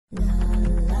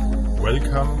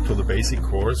Welcome to the basic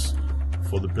course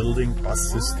for the building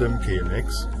bus system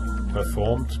KNX,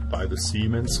 performed by the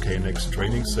Siemens KNX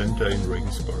Training Center in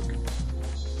Regensburg.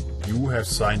 You have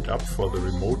signed up for the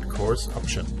remote course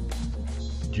option.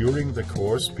 During the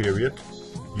course period,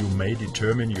 you may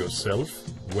determine yourself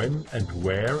when and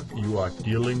where you are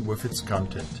dealing with its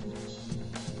content.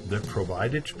 The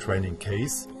provided training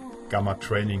case, Gamma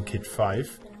Training Kit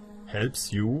 5,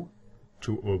 helps you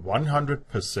to a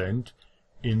 100%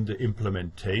 in the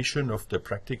implementation of the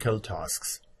practical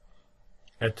tasks.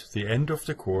 At the end of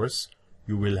the course,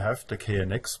 you will have the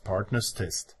KNX Partners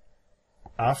Test.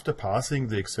 After passing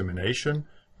the examination,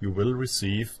 you will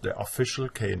receive the official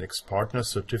KNX Partner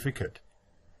Certificate.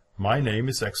 My name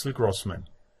is Axel Grossman.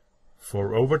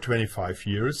 For over 25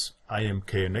 years, I am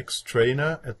KNX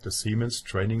trainer at the Siemens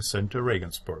Training Center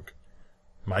Regensburg.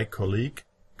 My colleague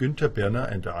Günther Birner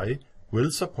and I will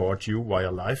support you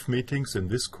via live meetings in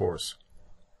this course.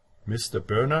 Mr.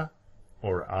 Birner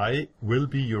or I will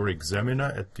be your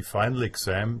examiner at the final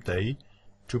exam day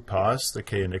to pass the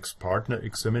KNX Partner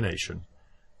examination.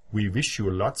 We wish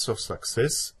you lots of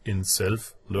success in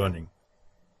self-learning.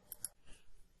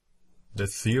 The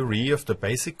theory of the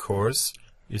basic course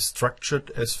is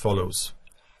structured as follows.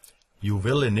 You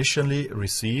will initially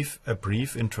receive a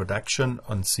brief introduction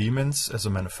on Siemens as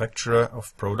a manufacturer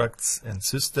of products and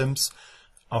systems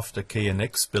of the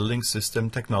KNX building system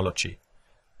technology.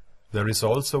 There is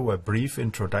also a brief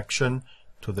introduction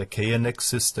to the KNX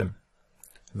system.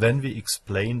 Then we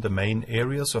explain the main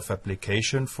areas of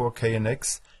application for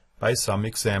KNX by some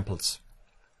examples.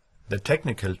 The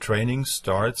technical training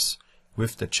starts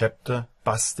with the chapter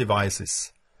Bus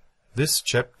Devices. This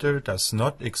chapter does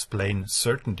not explain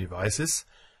certain devices,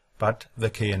 but the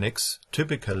KNX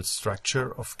typical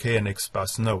structure of KNX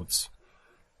bus nodes.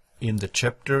 In the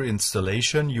chapter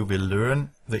Installation, you will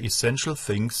learn the essential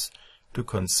things to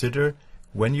consider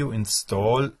when you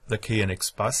install the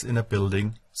KNX bus in a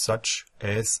building, such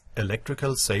as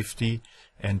electrical safety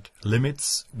and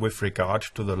limits with regard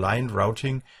to the line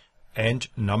routing and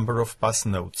number of bus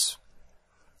nodes.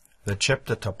 The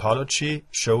chapter Topology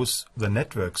shows the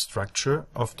network structure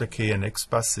of the KNX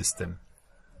bus system.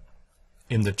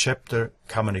 In the chapter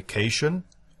Communication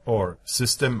or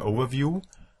System Overview,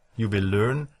 you will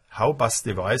learn how bus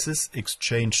devices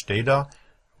exchange data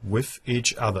with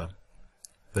each other.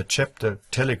 The chapter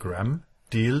Telegram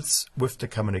deals with the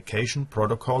communication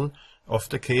protocol of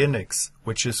the KNX,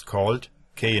 which is called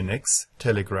KNX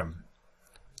Telegram.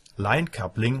 Line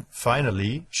coupling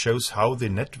finally shows how the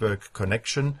network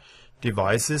connection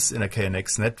devices in a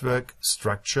KNX network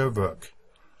structure work.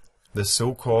 The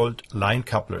so-called line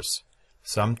couplers,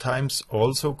 sometimes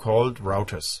also called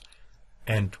routers,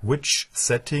 and which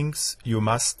settings you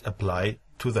must apply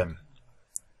to them.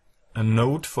 A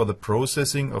note for the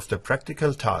processing of the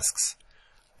practical tasks.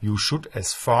 You should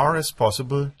as far as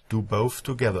possible do both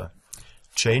together,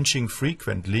 changing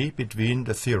frequently between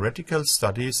the theoretical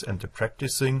studies and the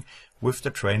practicing with the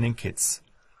training kits.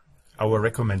 Our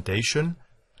recommendation: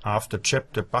 after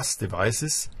chapter Bus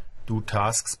Devices, do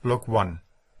tasks block 1.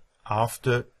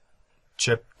 After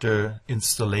chapter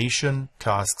Installation,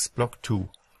 tasks block 2.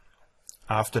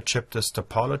 After chapters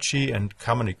Topology and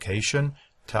Communication,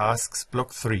 tasks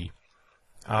block 3.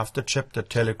 After chapter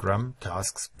Telegram,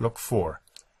 tasks block 4.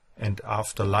 And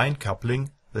after line coupling,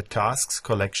 the tasks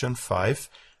collection 5,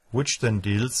 which then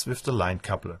deals with the line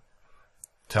coupler.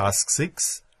 Task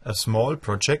 6, a small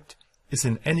project, is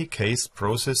in any case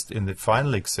processed in the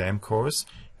final exam course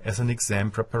as an exam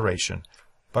preparation.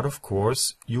 But of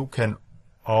course, you can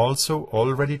also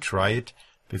already try it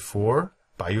before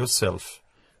by yourself.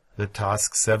 The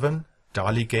task 7,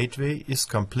 DALI Gateway, is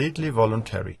completely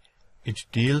voluntary. It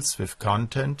deals with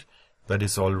content that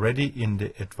is already in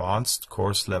the advanced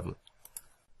course level.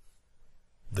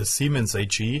 The Siemens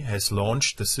AG has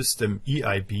launched the system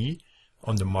EIB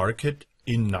on the market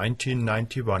in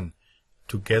 1991,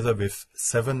 together with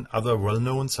 7 other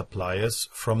well-known suppliers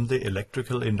from the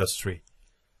electrical industry.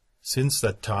 Since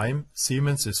that time,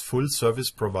 Siemens is full service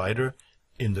provider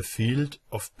in the field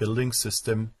of building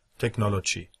system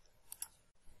technology.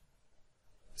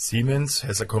 Siemens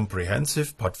has a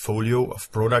comprehensive portfolio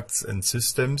of products and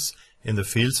systems in the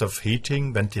fields of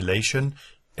heating, ventilation,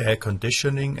 air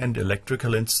conditioning and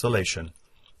electrical installation,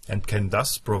 and can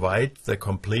thus provide the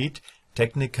complete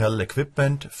technical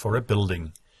equipment for a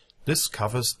building. This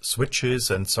covers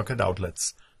switches and socket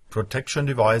outlets, protection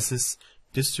devices,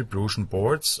 distribution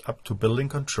boards up to building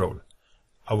control.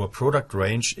 Our product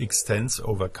range extends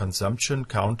over consumption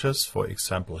counters, for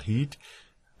example heat,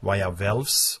 via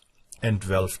valves and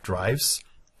valve drives,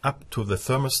 up to the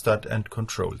thermostat and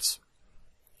controls.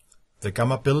 The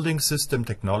Gamma Building System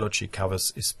technology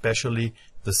covers especially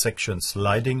the sections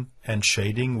lighting and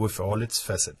shading with all its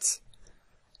facets.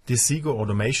 Desigo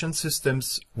automation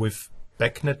systems with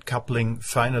backnet coupling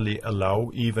finally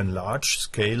allow even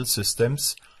large-scale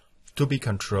systems to be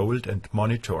controlled and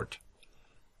monitored.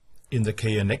 In the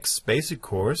KNX basic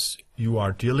course, you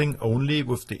are dealing only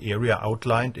with the area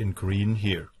outlined in green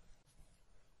here.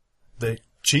 The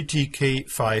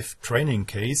GTK5 training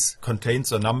case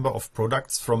contains a number of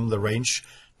products from the range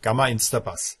Gamma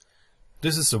Instabus.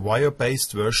 This is a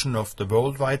wire-based version of the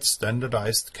worldwide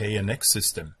standardized KNX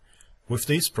system. With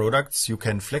these products you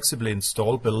can flexibly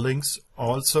install buildings.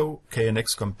 Also,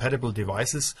 KNX-compatible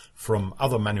devices from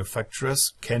other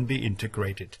manufacturers can be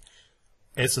integrated.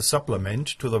 As a supplement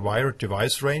to the wired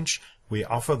device range, we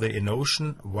offer the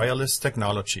InNotion wireless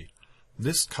technology.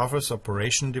 This covers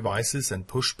operation devices and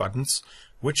push buttons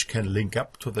which can link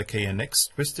up to the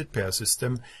KNX twisted pair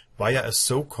system via a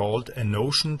so-called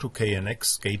InNotion to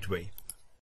KNX gateway.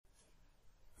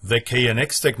 The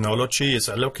KNX technology is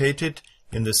allocated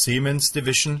in the Siemens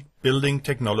division Building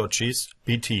Technologies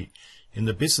 (BT) in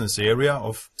the business area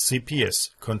of CPS,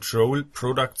 Control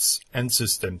Products and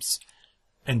Systems,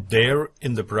 and there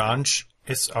in the branch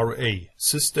SRA,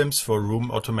 Systems for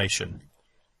Room Automation.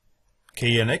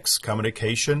 KNX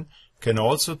communication can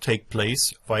also take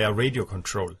place via radio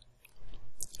control.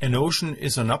 InNotion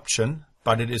is an option,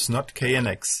 but it is not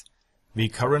KNX. We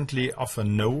currently offer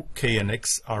no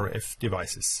KNX RF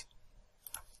devices.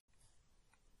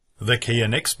 The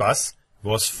KNX bus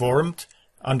was formed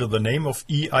under the name of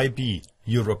EIB,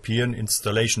 European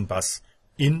Installation Bus,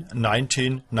 in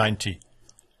 1990.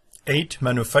 8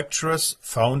 manufacturers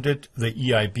founded the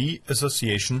EIB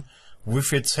association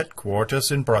with its headquarters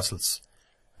in Brussels.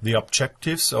 The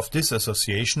objectives of this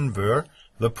association were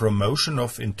the promotion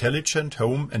of intelligent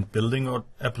home and building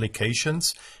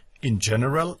applications in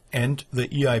general and the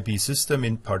EIB system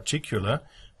in particular,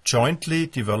 jointly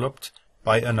developed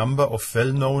by a number of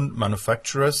well-known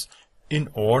manufacturers in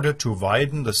order to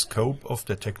widen the scope of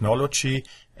the technology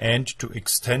and to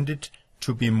extend it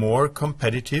to be more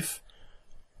competitive.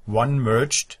 One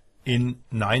merged in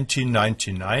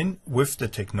 1999 with the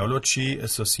technology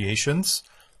associations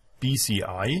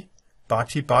BCI,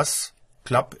 Batibus,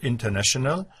 Club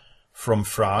International from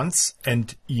France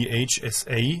and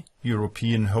EHSA,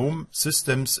 European Home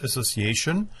Systems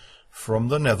Association from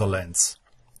the Netherlands.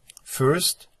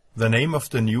 First, the name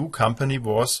of the new company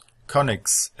was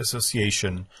KNX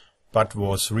Association, but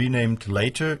was renamed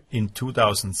later in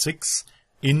 2006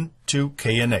 into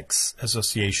KNX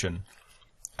Association.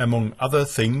 Among other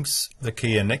things, the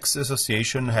KNX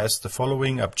Association has the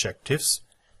following objectives: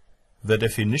 the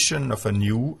definition of a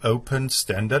new open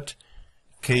standard,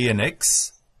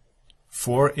 KNX,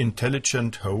 for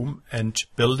intelligent home and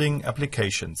building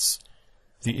applications,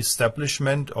 the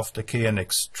establishment of the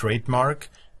KNX trademark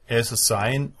as a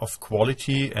sign of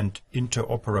quality and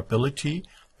interoperability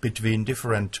between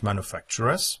different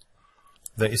manufacturers,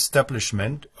 the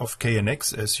establishment of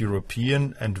KNX as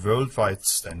European and worldwide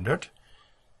standard.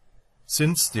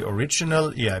 Since the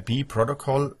original EIB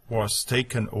protocol was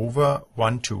taken over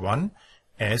one-to-one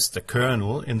as the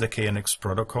kernel in the KNX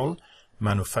protocol,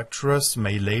 manufacturers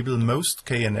may label most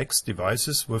KNX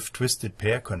devices with twisted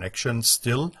pair connection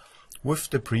still with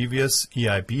the previous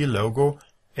EIB logo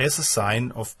as a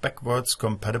sign of backwards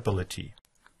compatibility.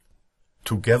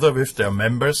 Together with their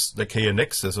members, the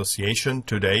KNX Association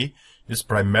today is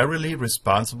primarily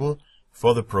responsible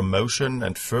for the promotion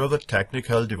and further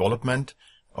technical development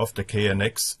of the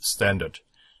KNX standard.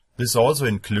 This also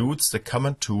includes the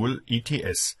common tool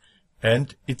ETS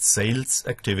and its sales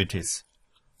activities.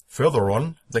 Further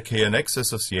on, the KNX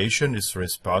Association is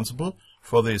responsible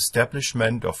for the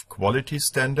establishment of quality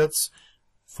standards,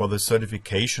 for the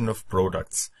certification of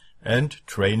products and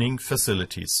training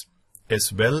facilities,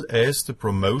 as well as the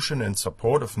promotion and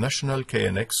support of national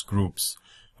KNX groups,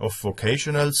 of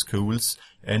vocational schools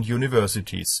and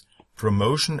universities,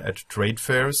 promotion at trade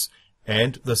fairs,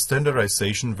 and the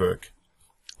standardization work.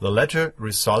 The latter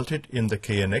resulted in the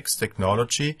KNX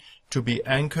technology to be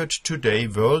anchored today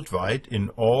worldwide in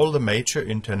all the major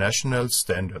international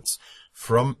standards,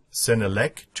 from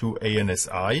CENELEC to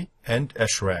ANSI and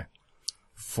ASHRAE.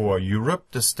 For Europe,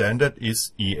 the standard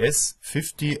is ES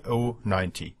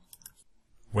 50090.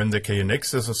 When the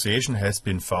KNX Association has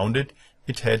been founded,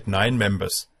 it had 9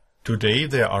 members. Today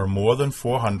there are more than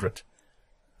 400.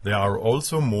 There are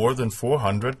also more than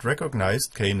 400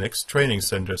 recognized KNX training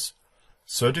centers,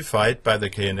 certified by the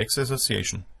KNX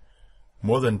Association.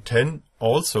 More than 10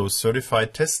 also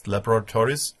certified test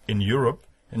laboratories in Europe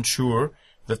ensure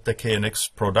that the KNX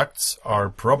products are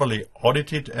properly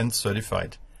audited and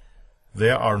certified.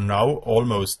 There are now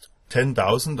almost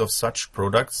 10,000 of such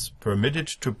products permitted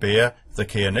to bear the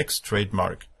KNX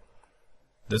trademark.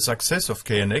 The success of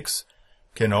KNX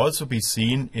can also be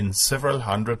seen in several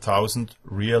 100,000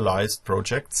 realized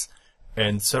projects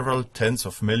and several tens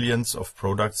of millions of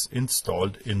products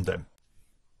installed in them.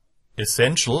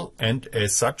 Essential and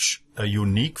as such a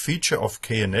unique feature of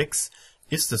KNX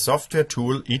is the software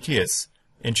tool ETS,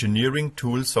 Engineering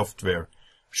Tool Software,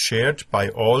 shared by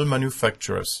all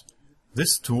manufacturers.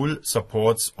 This tool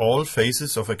supports all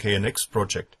phases of a KNX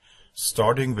project,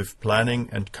 starting with planning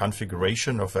and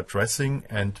configuration of addressing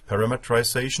and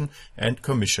parameterization and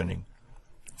commissioning.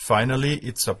 Finally,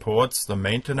 it supports the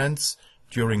maintenance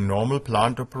during normal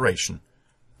plant operation.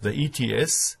 The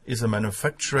ETS is a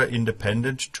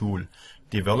manufacturer-independent tool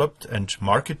developed and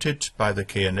marketed by the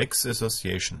KNX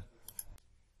Association.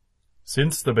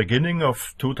 Since the beginning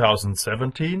of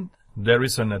 2017, there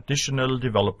is an additional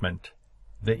development,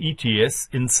 the ETS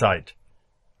Inside.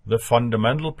 The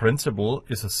fundamental principle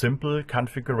is a simple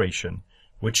configuration,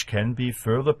 which can be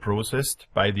further processed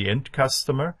by the end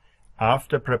customer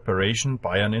after preparation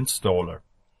by an installer.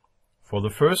 For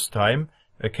the first time,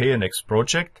 a KNX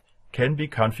project can be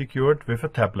configured with a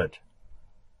tablet.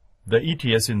 The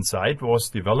ETS Inside was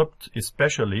developed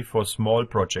especially for small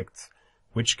projects,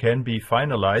 which can be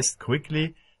finalized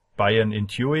quickly by an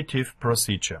intuitive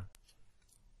procedure.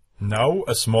 Now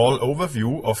a small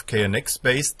overview of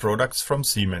KNX-based products from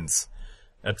Siemens.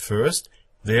 At first,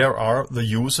 there are the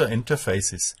user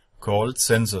interfaces, called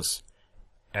sensors.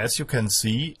 As you can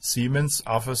see, Siemens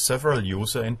offers several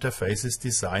user interfaces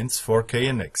designs for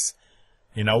KNX.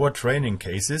 In our training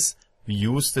cases, we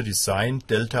use the design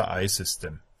Delta I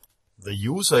system. The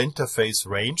user interface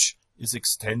range is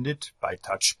extended by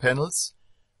touch panels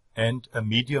and a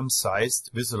medium-sized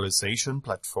visualization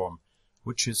platform,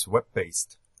 which is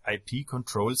web-based. IP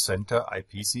Control Center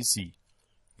IPCC.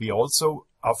 We also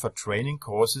offer training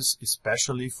courses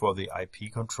especially for the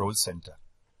IP Control Center.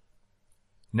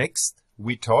 Next,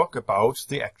 we talk about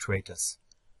the actuators.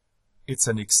 It's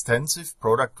an extensive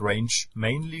product range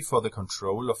mainly for the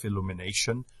control of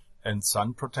illumination and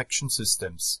sun protection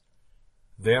systems.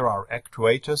 There are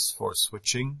actuators for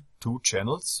switching 2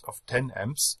 channels of 10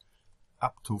 amps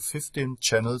up to 15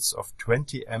 channels of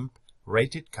 20 amp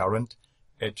rated current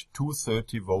at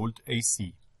 230 volt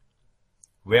AC.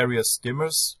 Various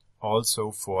dimmers, also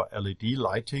for LED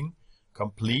lighting,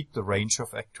 complete the range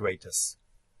of actuators.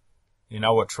 In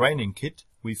our training kit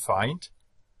we find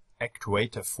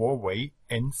actuator 4-way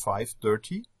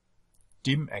N530,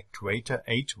 dim actuator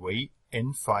 8-way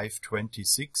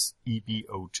N526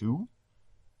 EB02,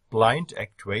 blind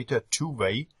actuator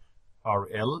 2-way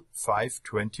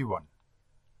RL521.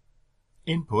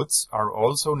 Inputs are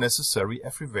also necessary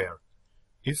everywhere,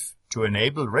 if to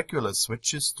enable regular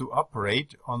switches to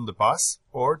operate on the bus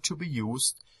or to be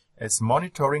used as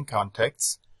monitoring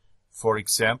contacts, for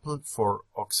example for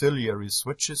auxiliary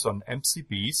switches on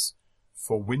MCBs,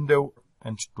 for window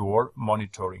and door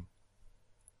monitoring.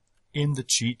 In the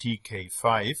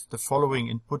GTK5, the following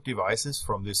input devices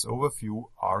from this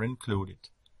overview are included.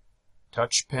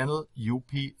 Touch panel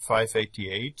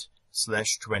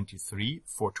UP588/23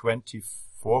 for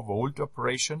 24 volt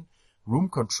operation, room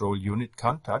control unit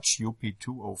ConTouch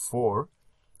UP204,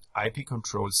 IP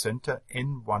Control Center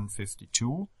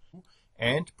N152,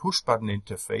 and push button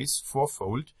interface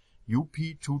 4-volt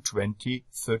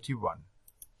UP220/31.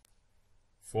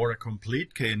 For a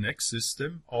complete KNX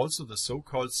system, also the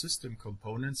so-called system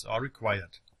components are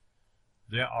required.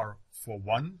 There are, for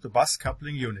one, the bus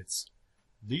coupling units.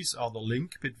 These are the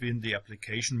link between the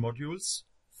application modules,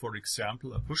 for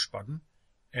example a push button,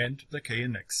 and the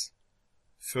KNX.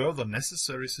 Further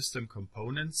necessary system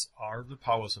components are the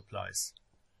power supplies.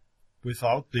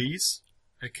 Without these,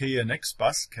 a KNX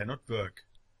bus cannot work.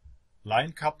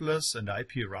 Line couplers and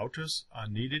IP routers are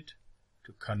needed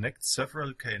to connect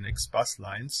several KNX bus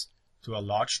lines to a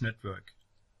large network.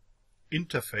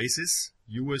 Interfaces,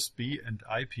 USB and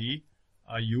IP,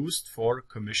 are used for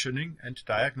commissioning and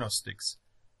diagnostics,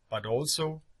 but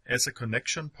also as a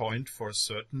connection point for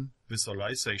certain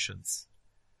visualizations.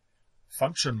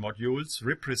 Function modules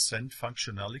represent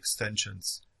functional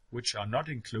extensions, which are not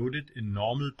included in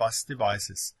normal bus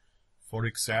devices, for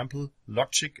example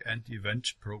logic and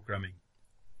event programming.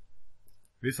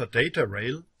 With a data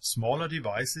rail, smaller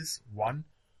devices, 1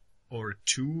 or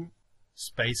 2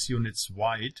 space units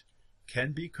wide,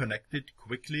 can be connected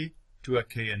quickly to a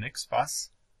KNX bus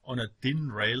on a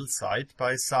DIN rail side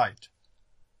by side.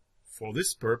 For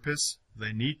this purpose,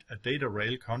 they need a data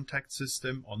rail contact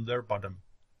system on their bottom.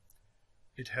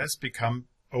 It has become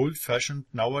old-fashioned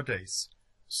nowadays,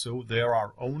 so there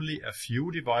are only a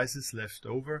few devices left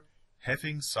over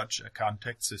having such a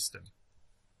contact system.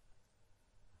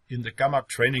 In the Gamma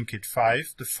Training Kit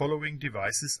 5, the following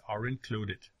devices are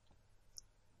included.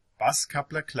 Bus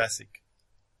Coupler Classic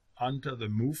under the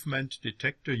Movement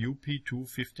Detector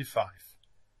UP255.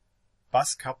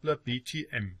 Bus Coupler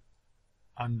BTM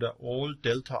under all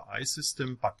Delta I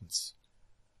system buttons.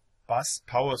 Bus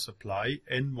Power Supply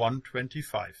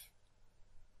N125.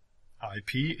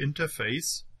 IP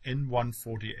interface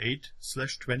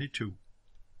N148/22.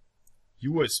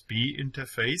 USB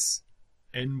interface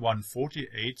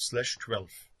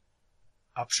N148/12.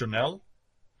 Optional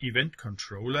Event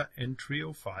Controller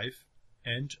N305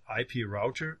 and IP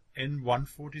Router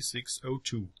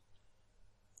N14602.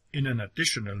 In an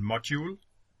additional module,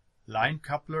 Line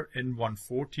Coupler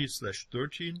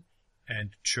N140/13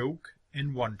 and Choke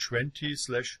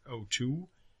N120/02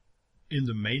 in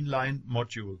the mainline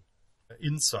module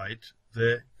inside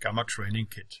the Gamma Training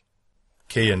Kit.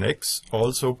 KNX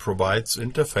also provides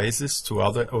interfaces to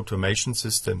other automation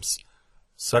systems,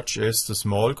 such as the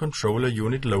small controller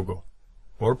unit logo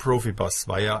or Profibus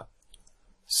via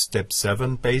Step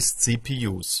 7 based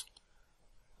CPUs.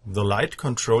 The light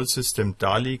control system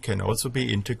DALI can also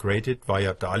be integrated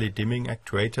via DALI dimming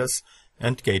actuators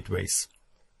and gateways.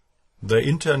 The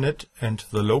Internet and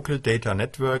the local data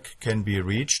network can be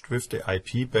reached with the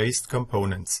IP-based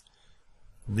components.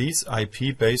 These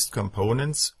IP-based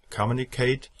components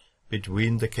communicate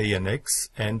between the KNX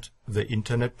and the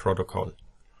Internet Protocol.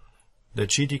 The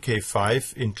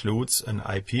GTK5 includes an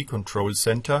IP control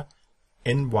center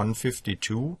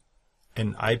N152,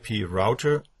 an IP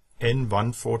router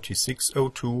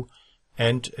N14602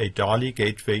 and a DALI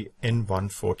gateway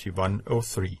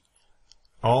N14103.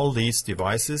 All these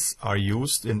devices are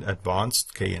used in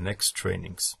advanced KNX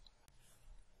trainings.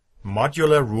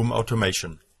 Modular room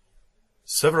automation.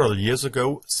 Several years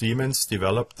ago, Siemens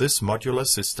developed this modular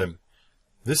system.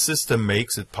 This system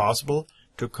makes it possible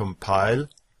to compile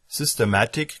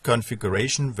systematic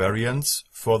configuration variants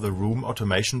for the room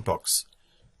automation box,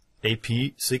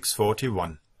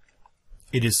 AP641.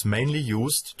 It is mainly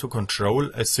used to control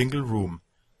a single room.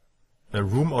 A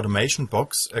room automation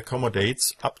box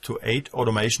accommodates up to 8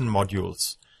 automation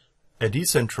modules. A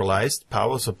decentralized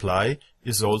power supply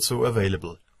is also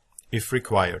available, if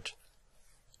required.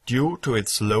 Due to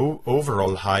its low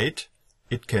overall height,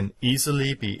 it can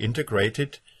easily be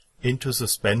integrated into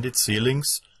suspended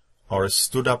ceilings or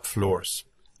stood-up floors.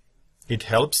 It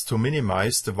helps to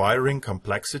minimize the wiring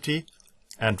complexity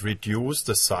and reduce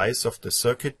the size of the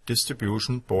circuit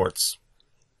distribution boards.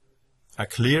 A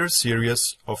clear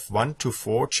series of 1 to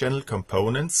 4 channel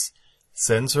components,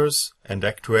 sensors and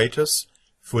actuators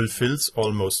fulfills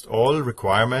almost all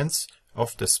requirements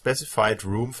of the specified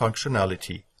room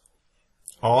functionality.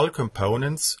 All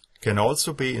components can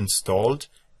also be installed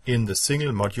in the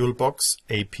single module box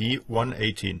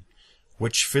AP118,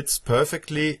 which fits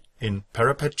perfectly in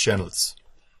parapet channels.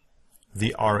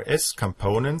 The RS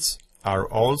components are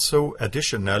also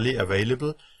additionally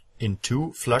available in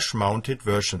 2 flush-mounted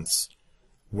versions,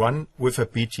 one with a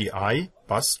BTI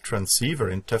bus transceiver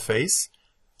interface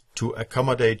to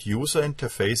accommodate user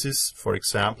interfaces, for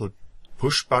example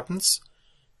push buttons,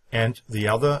 and the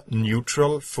other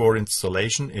neutral for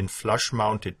installation in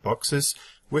flush-mounted boxes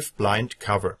with blind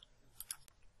cover.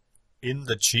 In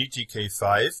the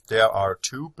GTK5 there are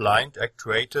 2 blind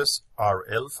actuators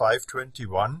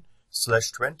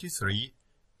RL521/23,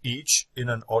 each in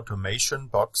an automation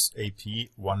box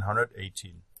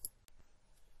AP118.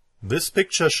 This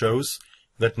picture shows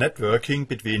that networking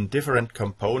between different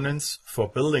components for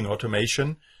building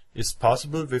automation is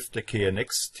possible with the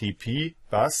KNX TP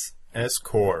bus as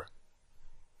core.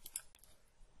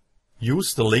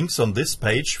 Use the links on this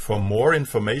page for more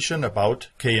information about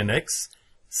KNX,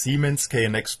 Siemens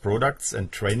KNX products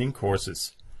and training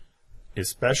courses.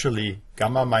 Especially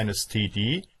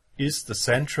Gamma-TD is the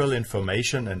central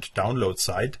information and download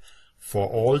site for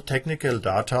all technical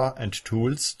data and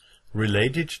tools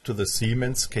related to the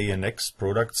Siemens KNX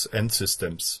products and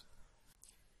systems.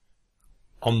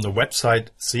 On the website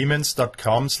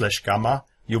siemens.com/gamma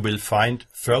you will find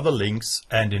further links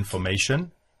and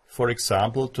information, for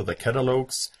example to the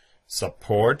catalogs,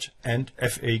 support and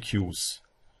FAQs.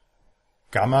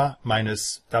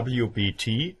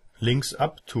 Gamma-WBT links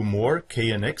up to more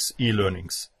KNX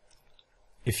e-learnings.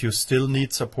 If you still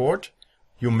need support,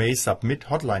 you may submit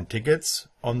hotline tickets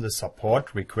on the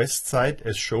support request site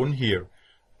as shown here,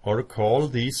 or call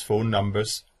these phone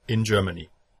numbers in Germany.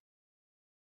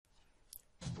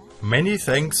 Many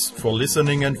thanks for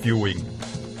listening and viewing.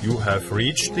 You have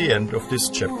reached the end of this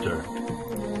chapter.